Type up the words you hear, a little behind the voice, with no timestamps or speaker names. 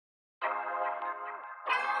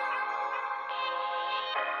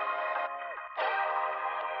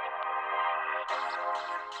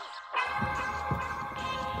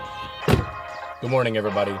Good morning,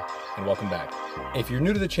 everybody, and welcome back. If you're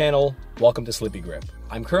new to the channel, welcome to Sleepy Grip.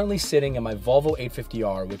 I'm currently sitting in my Volvo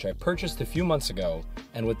 850R, which I purchased a few months ago,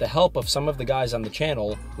 and with the help of some of the guys on the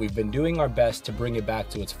channel, we've been doing our best to bring it back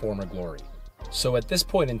to its former glory. So at this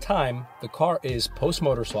point in time, the car is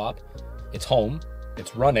post-motor swap, it's home,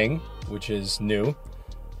 it's running, which is new,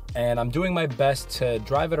 and I'm doing my best to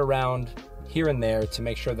drive it around here and there to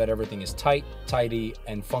make sure that everything is tight, tidy,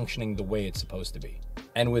 and functioning the way it's supposed to be.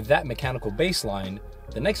 And with that mechanical baseline,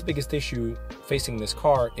 the next biggest issue facing this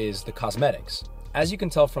car is the cosmetics. As you can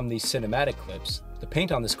tell from these cinematic clips, the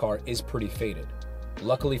paint on this car is pretty faded.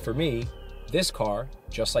 Luckily for me, this car,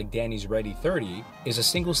 just like Danny's Red E30, is a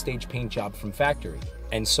single stage paint job from factory.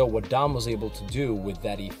 And so what Dom was able to do with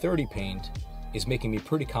that E30 paint is making me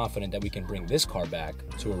pretty confident that we can bring this car back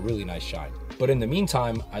to a really nice shine. But in the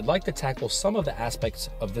meantime, I'd like to tackle some of the aspects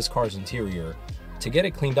of this car's interior to get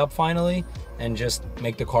it cleaned up finally and just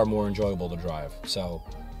make the car more enjoyable to drive. So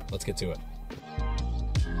let's get to it.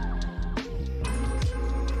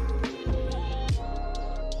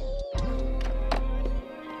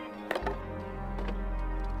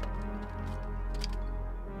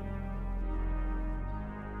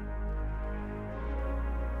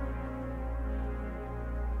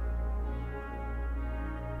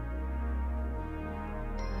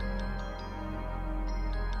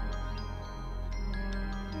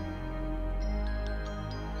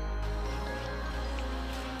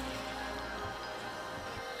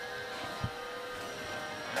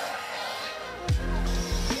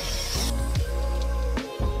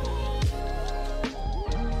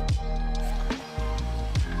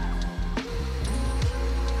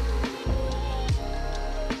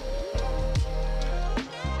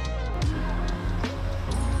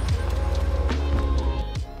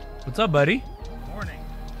 What's up, buddy? Morning.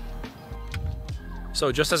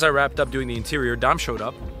 So just as I wrapped up doing the interior, Dom showed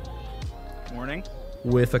up Morning.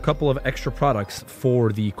 with a couple of extra products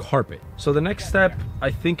for the carpet. So the next step, I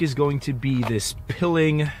think, is going to be this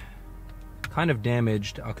pilling, kind of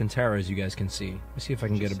damaged Alcantara, as you guys can see. Let me see if I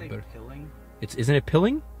can get a better. Pilling? Isn't it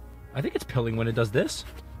pilling? I think it's pilling when it does this.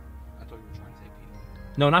 I thought you were trying to say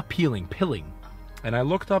peeling. No, not peeling, pilling. And I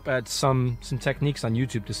looked up at some techniques on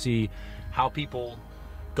YouTube to see how people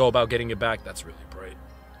go about getting it back. That's really bright.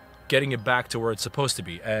 Getting it back to where it's supposed to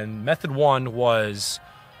be. And method one was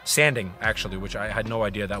sanding, actually, which I had no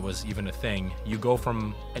idea that was even a thing. You go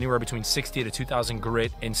from anywhere between 60 to 2,000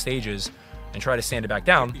 grit in stages and try to sand it back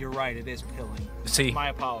down. You're right, it is pilling. See? My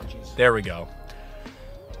apologies. There we go.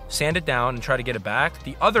 Sand it down and try to get it back.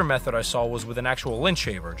 The other method I saw was with an actual lint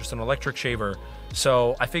shaver, just an electric shaver.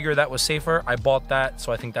 So I figured that was safer. I bought that,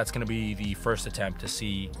 so I think that's gonna be the first attempt to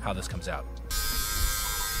see how this comes out.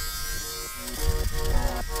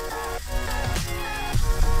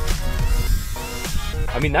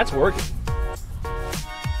 I mean, that's working.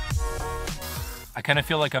 I kind of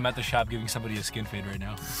feel like I'm at the shop giving somebody a skin fade right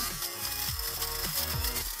now.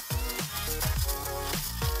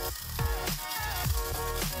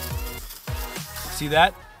 See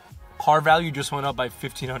that? Car value just went up by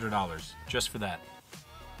 $1,500 just for that.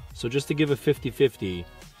 So just to give a 50-50,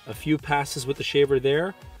 a few passes with the shaver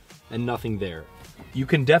there and nothing there. You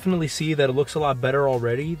can definitely see that it looks a lot better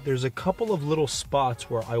already. There's a couple of little spots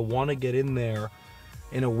where I want to get in there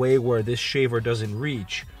in a way where this shaver doesn't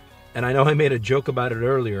reach. And I know I made a joke about it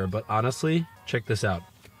earlier, but honestly, check this out.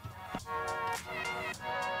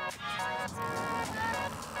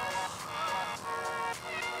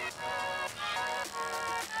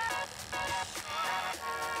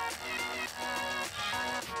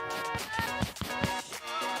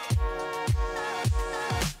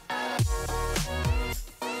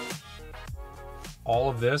 All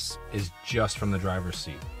of this is just from the driver's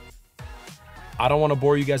seat. I don't want to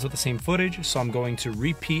bore you guys with the same footage, so I'm going to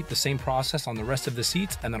repeat the same process on the rest of the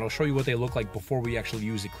seats, and then I'll show you what they look like before we actually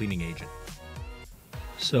use the cleaning agent.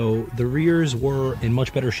 So the rears were in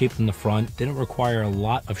much better shape than the front, didn't require a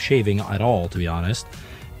lot of shaving at all, to be honest.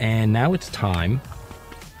 And now it's time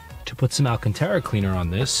to put some Alcantara cleaner on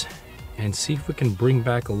this and see if we can bring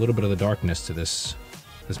back a little bit of the darkness to this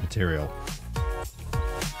material.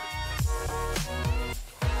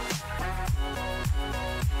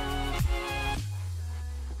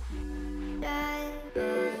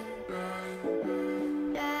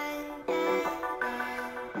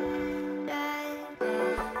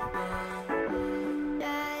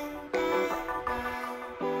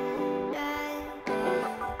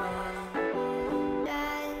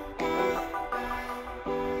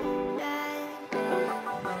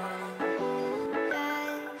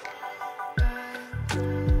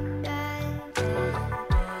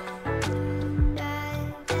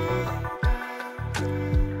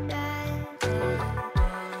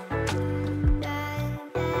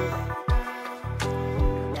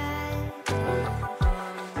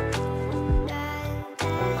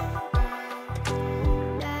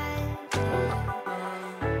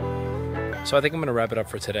 So I think I'm going to wrap it up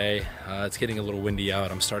for today. It's getting a little windy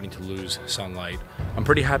out. I'm starting to lose sunlight. I'm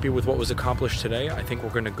pretty happy with what was accomplished today. I think we're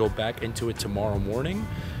going to go back into it tomorrow morning,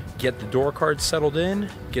 get the door cards settled in,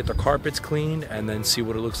 get the carpets cleaned, and then see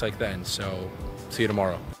what it looks like then. So see you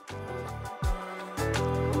tomorrow.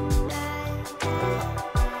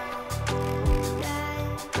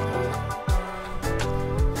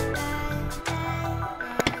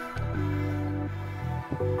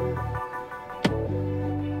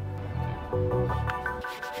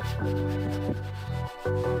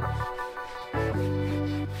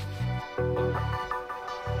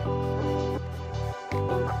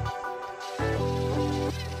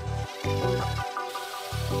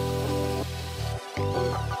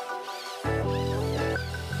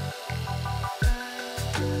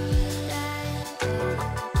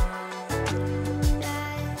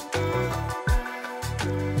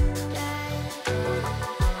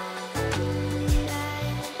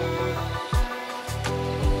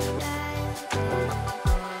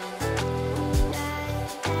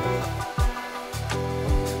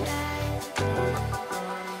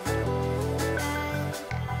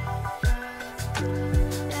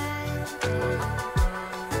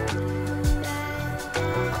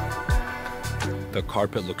 The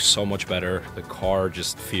carpet looks so much better. The car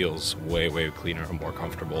just feels way cleaner and more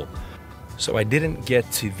comfortable. So I didn't get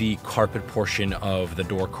to the carpet portion of the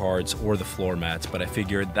door cards or the floor mats, but I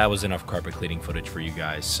figured that was enough carpet cleaning footage for you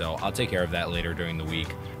guys, so I'll take care of that later during the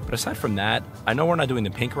week. But aside from that, I know we're not doing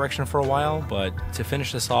the paint correction for a while, but to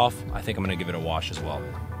finish this off, I think I'm gonna give it a wash as well.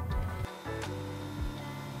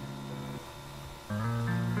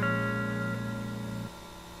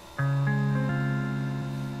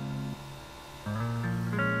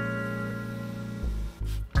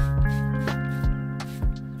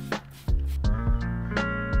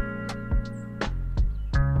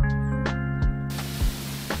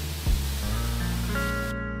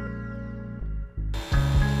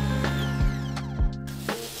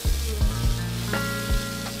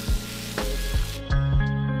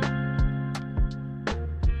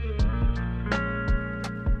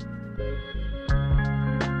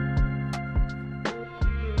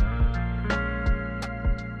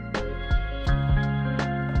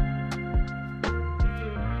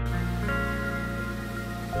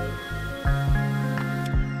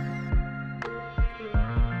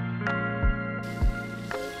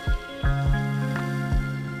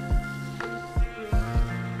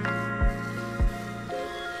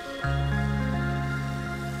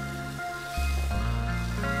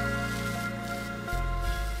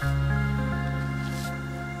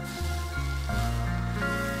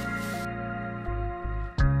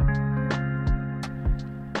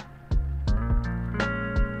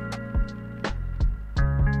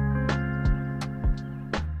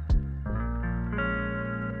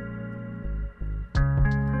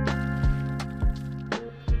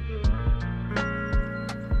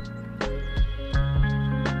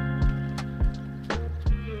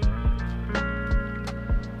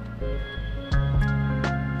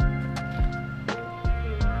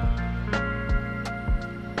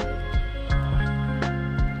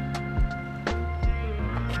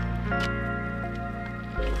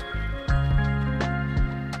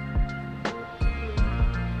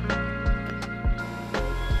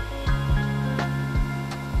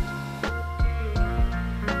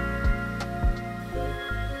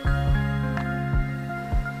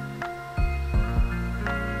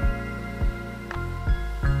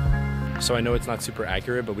 So I know it's not super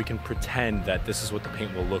accurate, but we can pretend that this is what the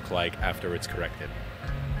paint will look like after it's corrected.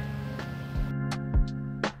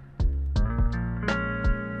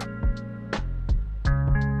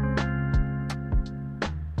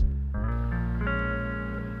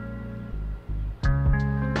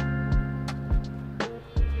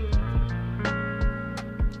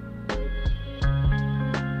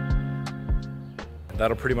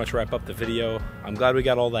 That'll pretty much wrap up the video. I'm glad we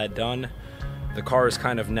got all that done. The car is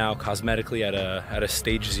kind of now cosmetically at a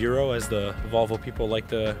stage 0, as the Volvo people like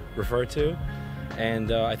to refer to. And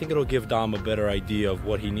I think it'll give Dom a better idea of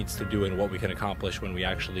what he needs to do and what we can accomplish when we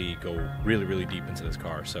actually go really deep into this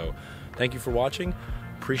car. So thank you for watching.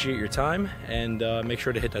 Appreciate your time, and make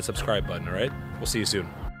sure to hit that subscribe button, all right? We'll see you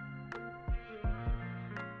soon.